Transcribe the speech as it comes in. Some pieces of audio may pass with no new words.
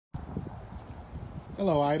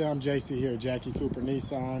Hello Ida, I'm JC here at Jackie Cooper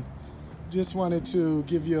Nissan. Just wanted to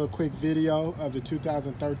give you a quick video of the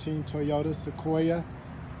 2013 Toyota Sequoia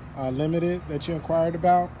Limited that you inquired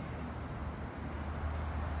about.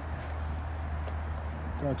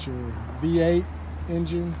 Got your V8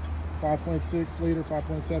 engine, 5.6 liter,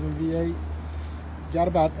 5.7 V8. Got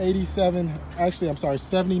about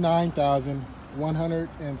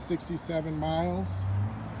 79,167 miles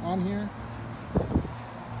on here.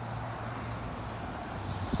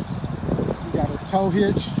 You got a tow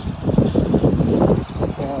hitch,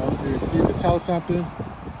 so if you need to tow something, you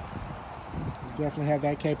definitely have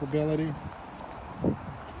that capability.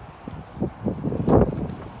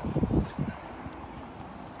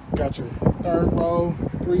 Got your third row,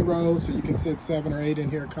 3 rows, so you can sit 7 or 8 in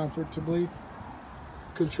here comfortably.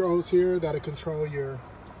 Controls here that'll control your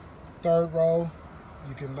third row.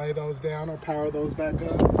 You can lay those down or power those back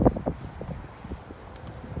up.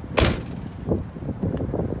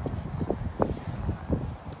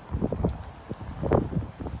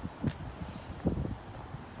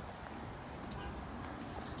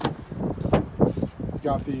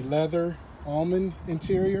 Got the leather almond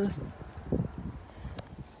interior.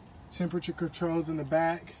 Temperature controls in the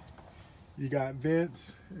back. You got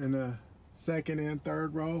vents in the second and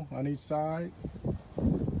third row on each side.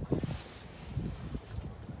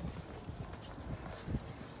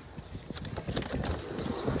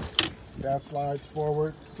 That slides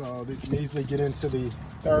forward so that you can easily get into the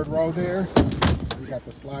third row there. So you got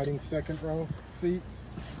the sliding second row seats.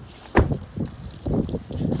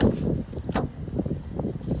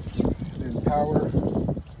 Power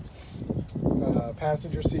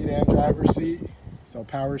passenger seat and driver seat, so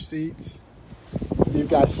power seats. You've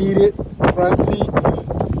got heated front seats,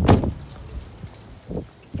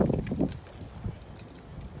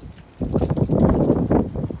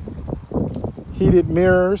 heated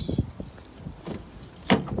mirrors,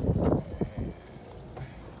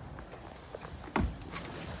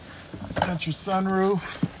 got your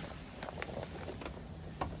sunroof.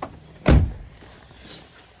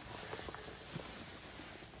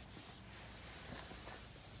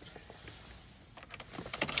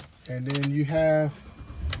 And then you have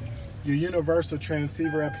your universal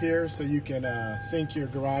transceiver up here, so you can sync your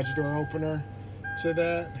garage door opener to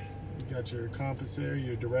that. You got your compass here,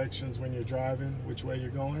 your directions when you're driving, which way you're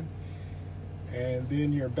going. And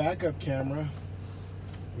then your backup camera,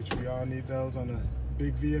 which we all need those on a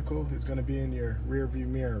big vehicle, is going to be in your rear view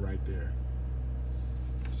mirror right there.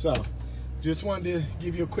 So just wanted to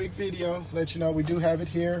give you a quick video, let you know we do have it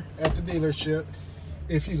here at the dealership.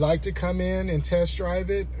 If you'd like to come in and test drive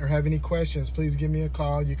it or have any questions, please give me a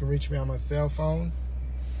call. You can reach me on my cell phone.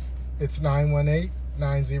 It's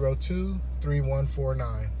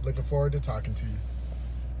 918-902-3149. Looking forward to talking to you.